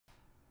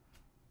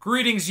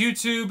Greetings,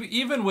 YouTube.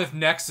 Even with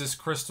Nexus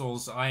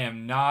crystals, I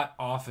am not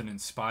often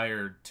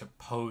inspired to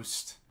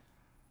post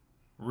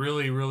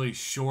really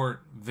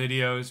short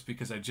videos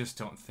because I just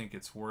don't think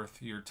it's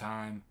worth your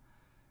time.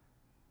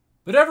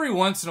 But every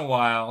once in a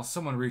while,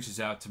 someone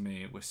reaches out to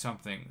me with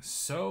something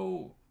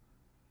so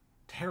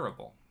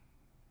terrible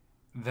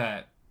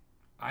that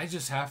I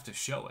just have to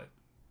show it.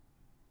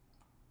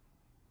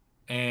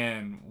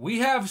 And we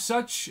have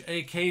such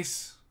a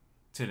case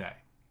today.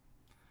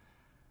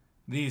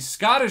 The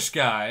Scottish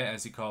guy,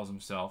 as he calls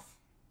himself,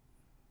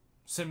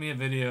 sent me a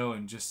video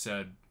and just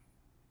said,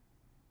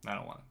 I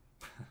don't want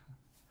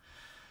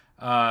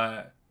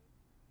it.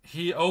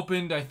 He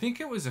opened, I think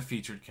it was a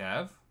featured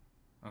cav.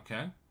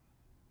 Okay.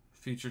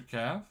 Featured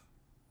cav.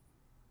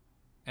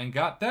 And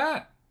got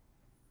that.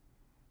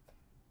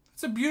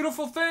 It's a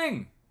beautiful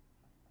thing.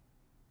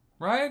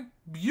 Right?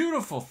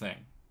 Beautiful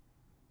thing.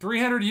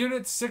 300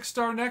 units,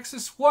 6-star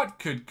Nexus. What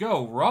could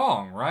go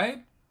wrong,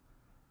 right?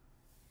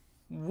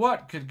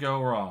 What could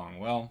go wrong?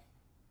 Well,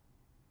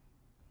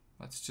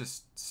 let's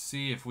just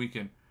see if we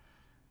can...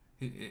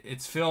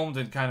 It's filmed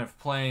and kind of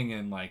playing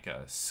in like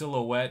a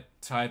silhouette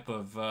type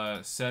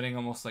of setting,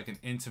 almost like an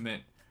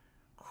intimate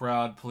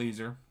crowd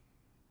pleaser.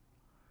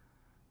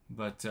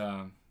 But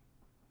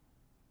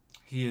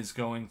he is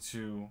going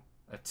to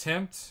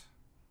attempt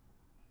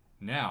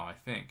now, I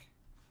think,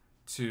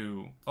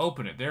 to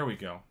open it. There we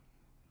go.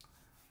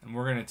 And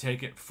we're going to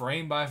take it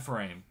frame by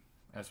frame,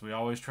 as we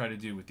always try to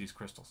do with these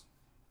crystals.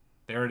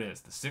 There it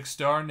is, the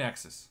 6-star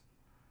Nexus.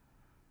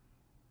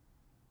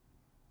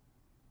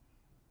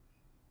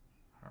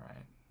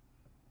 Alright.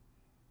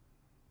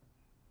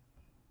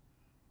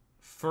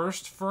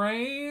 First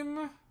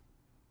frame.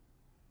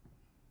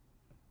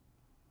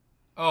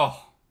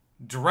 Oh,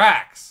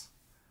 Drax.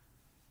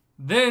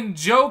 Then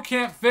Joe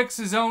can't fix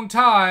his own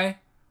tie.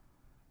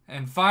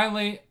 And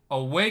finally,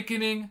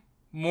 Awakening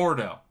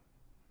Mordo.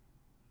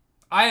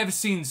 I have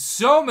seen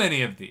so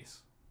many of these.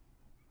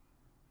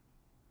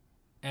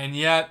 And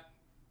yet,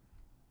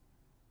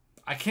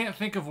 I can't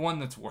think of one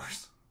that's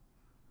worse.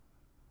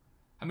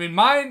 I mean,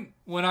 mine,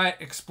 when I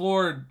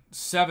explored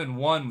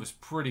 7-1, was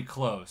pretty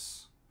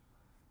close.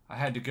 I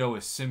had to go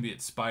with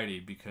Symbiote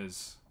Spidey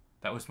because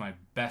that was my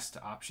best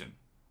option.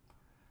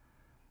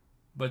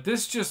 But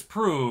this just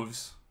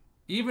proves,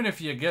 even if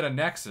you get a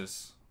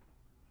Nexus,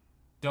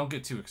 don't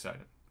get too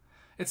excited.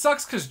 It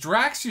sucks because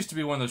Drax used to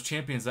be one of those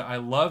champions that I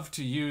love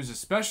to use,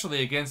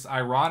 especially against,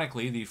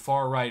 ironically, the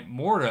far-right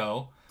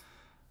Mordo.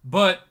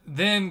 But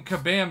then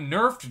Kabam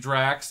nerfed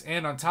Drax,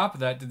 and on top of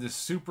that did this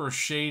super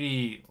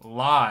shady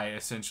lie,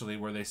 essentially,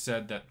 where they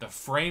said that the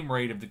frame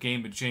rate of the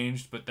game had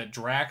changed, but that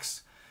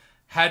Drax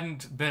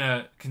hadn't been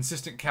a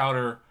consistent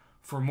counter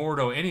for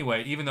Mordo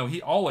anyway, even though he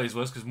always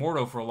was, because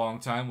Mordo for a long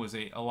time was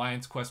a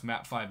Alliance Quest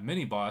Map 5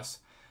 mini-boss,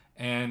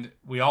 and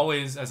we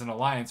always, as an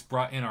Alliance,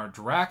 brought in our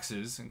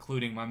Draxes,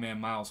 including my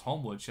man Miles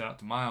Homewood, shout out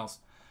to Miles,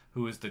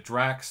 who is the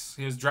Drax,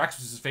 Drax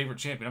was his favorite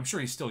champion. I'm sure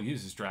he still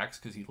uses Drax,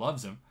 because he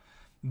loves him.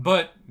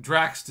 But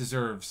Drax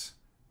deserves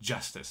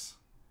justice.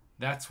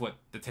 That's what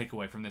the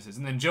takeaway from this is.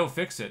 And then Joe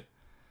Fixit.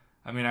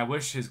 I mean, I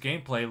wish his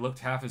gameplay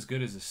looked half as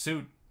good as his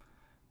suit,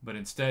 but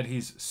instead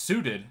he's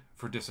suited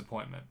for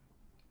disappointment.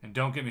 And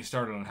don't get me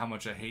started on how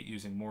much I hate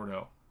using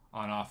Mordo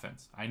on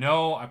offense. I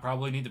know I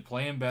probably need to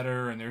play him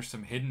better, and there's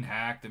some hidden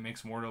hack that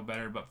makes Mordo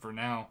better, but for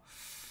now,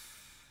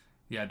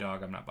 yeah,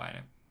 dog, I'm not buying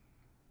it.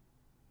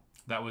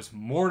 That was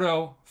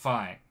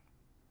Mordo-fying.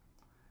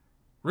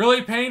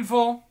 Really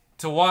painful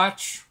to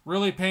watch,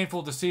 really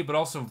painful to see, but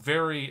also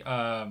very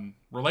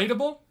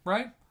relatable,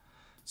 right?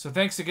 So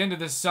thanks again to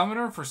this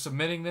summoner for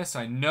submitting this.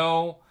 I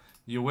know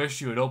you wish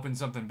you had opened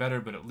something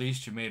better, but at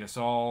least you made us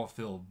all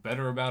feel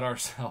better about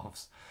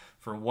ourselves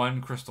for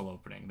one crystal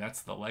opening.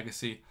 That's the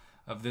legacy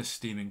of this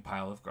steaming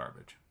pile of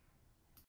garbage.